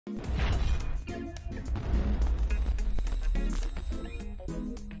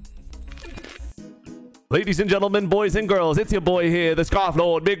Ladies and gentlemen, boys and girls, it's your boy here, the Scarf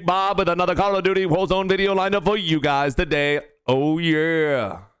Lord, Big Bob, with another Call of Duty Warzone video lined up for you guys today. Oh,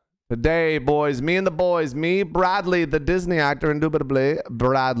 yeah. Today, boys, me and the boys, me, Bradley, the Disney actor, indubitably,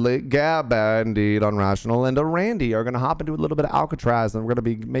 Bradley, Gab, indeed, Unrational, and Randy are going to hop into a little bit of ALCATRAZ, and we're going to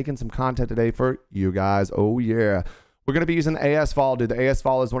be making some content today for you guys. Oh, yeah. We're going to be using the AS VAL, dude. The AS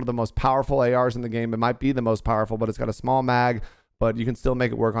VAL is one of the most powerful ARs in the game. It might be the most powerful, but it's got a small mag, but you can still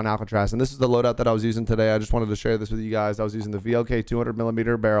make it work on ALCATRAZ. And this is the loadout that I was using today. I just wanted to share this with you guys. I was using the VLK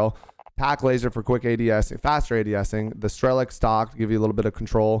 200mm barrel, tac laser for quick ADS, faster ADSing, the Strelic stock to give you a little bit of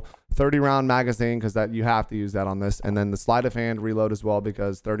control, 30-round magazine because that you have to use that on this, and then the sleight of hand reload as well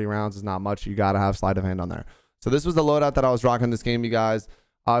because 30 rounds is not much. You got to have sleight of hand on there. So this was the loadout that I was rocking this game, you guys.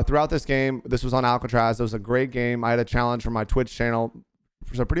 Throughout this game, this was on ALCATRAZ. It was a great game. I had a challenge for my Twitch channel.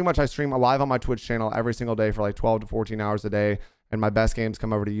 So pretty much I stream live on my Twitch channel every single day for like 12 to 14 hours a day. And my best games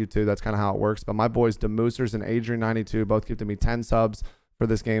come over to YouTube. That's kind of how it works. But my boys, Demoosers and Adrian92, both gifted me 10 subs for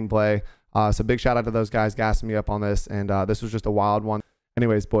this gameplay. So big shout out to those guys gassing me up on this. And this was just a wild one.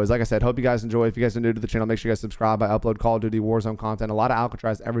 Anyways, boys, like I said, hope you guys enjoy. If you guys are new to the channel, make sure you guys subscribe. I upload Call of Duty Warzone content, a lot of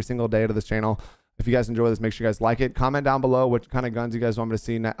ALCATRAZ every single day to this channel. If you guys enjoy this, make sure you guys like it. Comment down below what kind of guns you guys want me to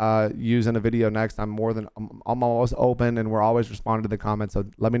see use in a video next. I'm always open, and we're always responding to the comments. So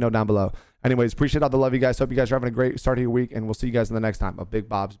let me know down below. Anyways, appreciate all the love, you guys. Hope you guys are having a great start of your week, and we'll see you guys in the next time of Big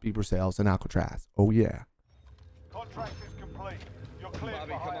Bob's Beeper Sales and ALCATRAZ. Oh yeah. Contract is complete. You're clear.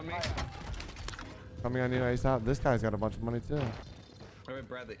 Bobby, come on me. Coming on you, ASAP. This guy's got a bunch of money too. Wait,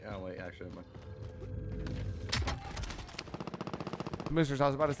 Bradley. Oh wait, actually, Mr. I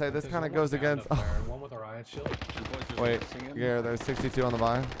was about to say this kind of goes against. Oh. One with a riot shield. Wait, yeah, there's 62 on the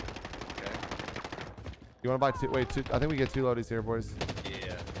buy. Okay. You want to buy two? Wait, two. I think we get two loadies here, boys.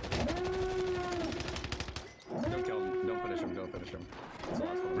 Yeah. Don't kill him. Don't finish him. Don't finish him.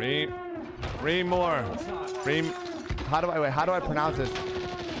 Remore. How do I pronounce this?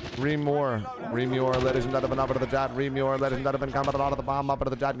 Remore, ladies and gentlemen, up to the jet. Remore, ladies and gentlemen, come out of the bomb, up to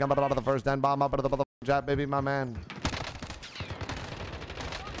the jet, come out of the first 10 bomb, up to the jet, baby, my man.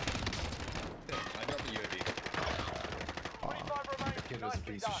 Kid was a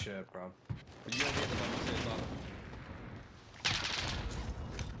piece of shit, bro.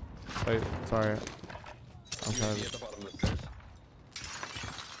 Wait, sorry. I'm trying at the bottom of the stairs.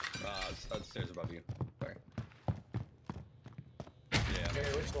 Stairs above you. Sorry. Yeah. Okay,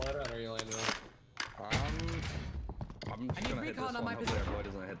 which loadout are you landing on? I'm just gonna hit this one. Hopefully our boy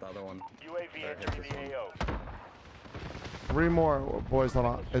doesn't hit the other one. UAV entering the AO. Three more, boys, hold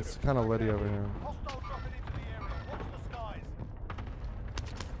on. It's kind of litty over here. Hostile dropping into the area. Watch the skies.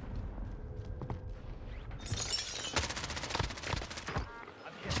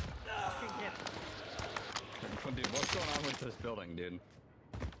 Dude, what's going on with this building, dude?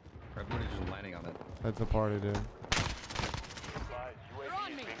 Everybody's just landing on it. It's a party, dude.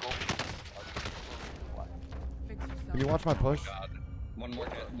 Can you watch my push? God. One more,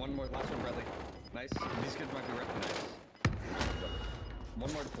 last one, Bradley. Nice. These kids might be recognized.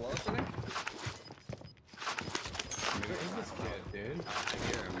 One more below us, I think? Who is this kid, dude? I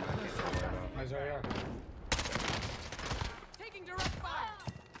hear him. I can't tell where about. He's right here. Taking direct fire.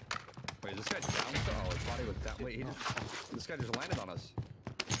 Wait, is this guy down? Oh, his body was down. Wait, this guy just landed on us.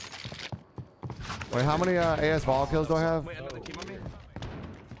 Wait, how many AS VAL kills do I have? Wait, another team on me?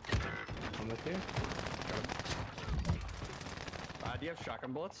 I'm with you. Do you have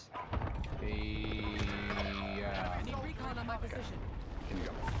shotgun bullets? Yeah. I need recon on my position. Can you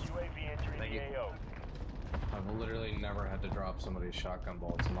go? UAV entering Thank you. the AO. I've literally never had to drop somebody's shotgun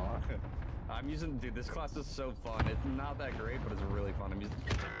bullets in my life. I'm using, dude, this class is so fun. It's not that great, but it's really fun. I'm using,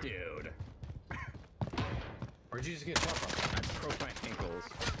 dude. Where'd you just get shot from? I broke my ankles.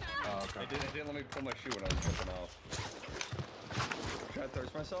 Oh, okay. It didn't let me pull my shoe when I was jumping off. Should I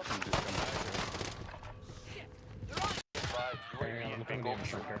thirst myself and just come back? Hang on, I'm coming down the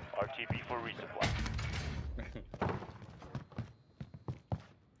shrinker. RTB for resupply.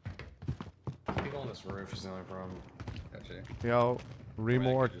 People on this roof is the only problem. Gotcha. Yo,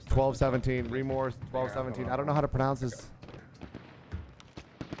 Remore 1217. Remore 1217. I don't know how to pronounce this.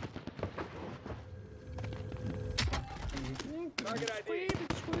 Target ID.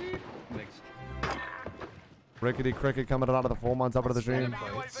 Thanks. Rickety Cricket coming out of the 4 months up to the stream. No.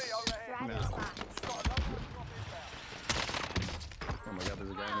 Oh my god, there's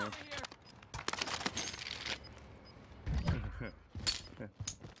a guy in there.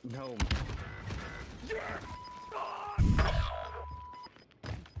 No.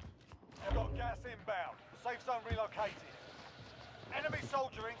 I've got gas inbound. Safe zone relocated. Enemy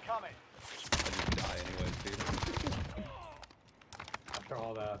soldier incoming. I just die anyways, dude. After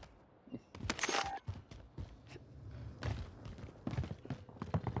all that.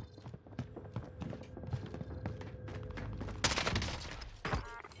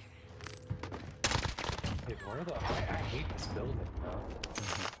 Where the? I hate this building, bro.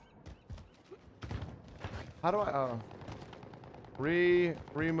 How do I?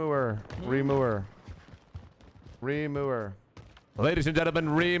 Remover. Ladies and gentlemen,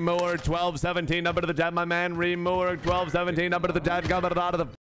 Remover 1217 up to the jet, my man. Remover 1217 up to the jet, coming out of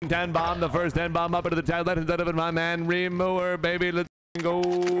the 10 bomb, the first 10 bomb up into the jet. Ladies and gentlemen, my man. Remover, baby, let's go.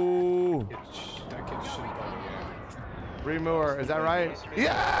 That kid should have Remover, is that right?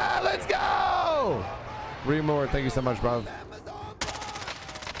 Yeah, let's go. Remover, thank you so much, bro.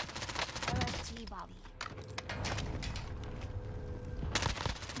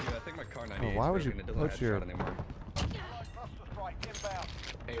 I think my car 98 why would you broken. It doesn't put have your- shot anymore. Cluster strike inbound.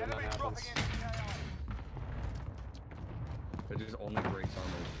 Hey, when that Enemy dropping happens. into the AO. It just only breaks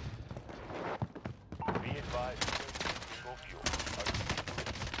armor. Be advised, single fuel.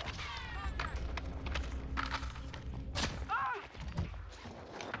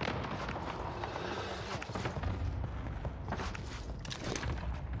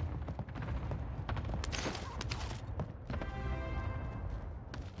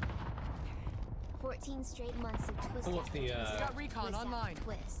 14 straight months of twisted. Pull up the Got recon online.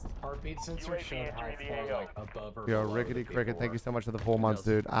 Twist. heartbeat sensor showed high flow like above or Yo, below Rickety the Cricket, people thank were. you so much for the 4 months,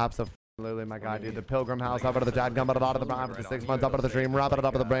 dude. Absolutely, my guy, dude. The Pilgrim House up into the jet, coming out of the prime for the 6 months, up into the stream, wrapping it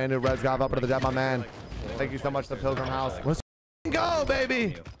up with the brand new Red Scarf, up into the jet, my man. Thank you so much, the Pilgrim House. Let's go,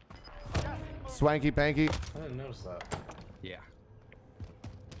 baby. Swanky Panky. I didn't notice that. Yeah.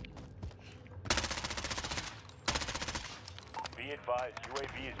 Be advised,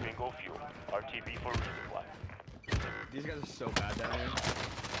 UAV is bingo fuel. RTB for resupply. These guys are so bad down here.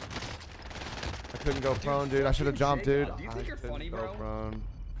 I couldn't go prone, dude. I should have jumped, dude. Do you think you're funny, Go bro? prone.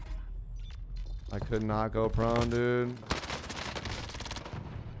 I could not go prone, dude.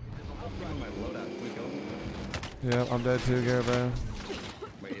 Even my loadout. Can we go? Yeah, I'm dead too, Garrett, bro.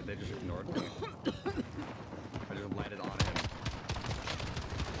 Wait, they just ignored me. I just landed on him.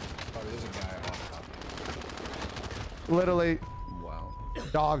 Oh, there's a guy on top. Literally, Wow.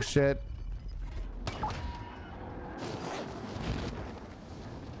 dog shit.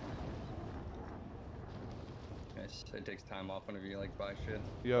 Yes, it takes time off whenever you like buy shit.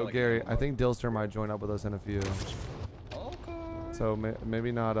 Yo, Like, Gary, I think Dillster might join up with us in a few. Okay. So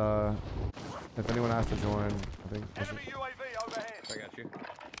maybe not, if anyone has to join, I think. Enemy UAV overhead. I got you.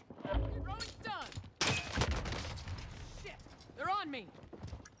 Throwing stun. Shit, they're on me.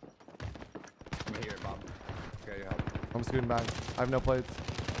 I'm here, Bob. Got your help. I'm scooting back. I have no plates.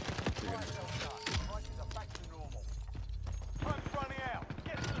 You're good. Prices are back to normal. Time's running out.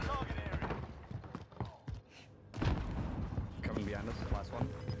 Get to the target area. Coming behind us, last one.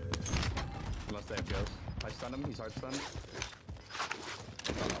 Unless they have ghosts. I stunned him, he's hard stunned.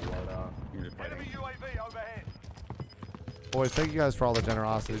 You're just Enemy fighting. UAV overhead. Boys, thank you guys for all the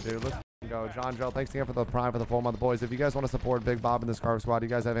generosity, dude. Let's go. John Joe, thanks again for the Prime for the 4 month. Boys, if you guys want to support Big Bob and the Scarf Squad, you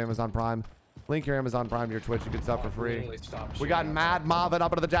guys have Amazon Prime. Link your Amazon Prime to your Twitch. You can sub for free. Literally stopped We got shooting Mad Marvin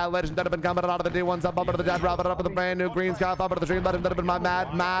up into the jet. Legend that have been coming out of the D1s up into the jet. Wrapping it up with the brand new green scarf up into the stream. Legend that have been my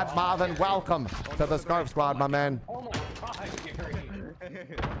Mad Marvin. Welcome to the Scarf Squad, my man. Oh my god, Gary.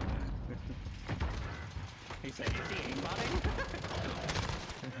 He said, you see aimbotting?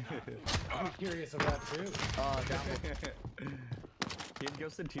 I'm curious about that too. He had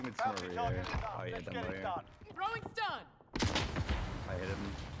ghosted teammates from Bounty over target here. is done. Oh, yeah, Let's them get over it here. done. Throwing stun. I hit him.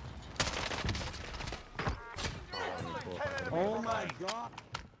 Oh my god!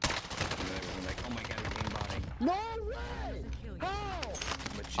 And then it was like, oh my god, he's aimbotting.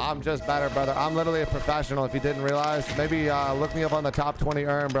 I'm just better, brother. I'm literally a professional. If you didn't realize, maybe look me up on the top 20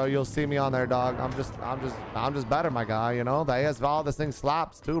 earn, bro. You'll see me on there, dog. I'm just better, my guy. You know, the AS VAL, this thing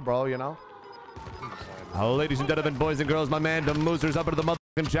slaps too, bro. You know. Ladies and gentlemen, boys and girls, my man, the Moosers up into the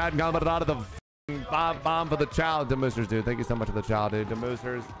motherfucking chat, coming out of the bomb for the child, the Moosers, dude. Thank you so much for the child, dude. The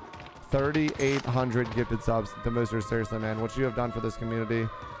Moosers, 3,800 gifted subs. The Moosers, seriously, man, what you have done for this community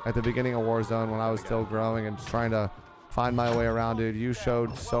at the beginning of Warzone when I was still growing and just trying to find my way around, dude. You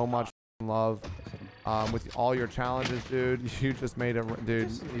showed so much love with all your challenges, dude. You just made it,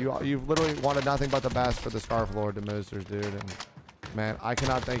 dude. You've literally wanted nothing but the best for the Scarf Lord, the Moosers, dude. And man, I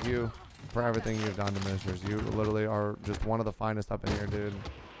cannot thank you for everything you've done to Moosers. You literally are just one of the finest up in here, dude.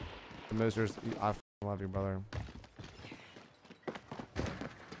 The Moosers, I love you, brother.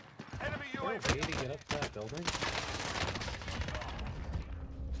 Enemy Is there a way UAV. to get up to that building?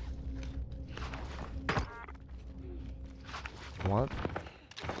 What?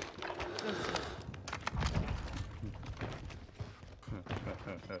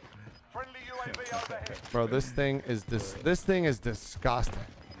 Friendly UAV overhead. Bro, this thing is disgusting.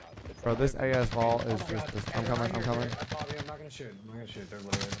 Bro, this AS VAL is just I'm coming. I'm not gonna shoot. I'm not gonna shoot. They're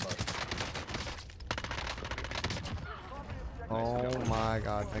literally in the boat. Oh my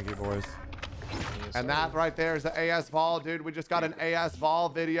God, thank you, boys. And that right there is the AS VAL, dude. We just got an AS VAL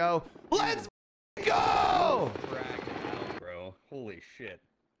video. Let's go! Bragged out, bro. Holy shit.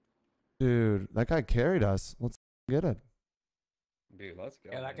 Dude, that guy carried us. Let's get it. Dude, let's go.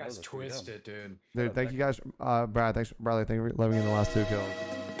 Yeah, that man. guy's was a 3-0. twisted, dude. Dude, thank you guys. Bradley, thank you for letting me in the last 2 kills.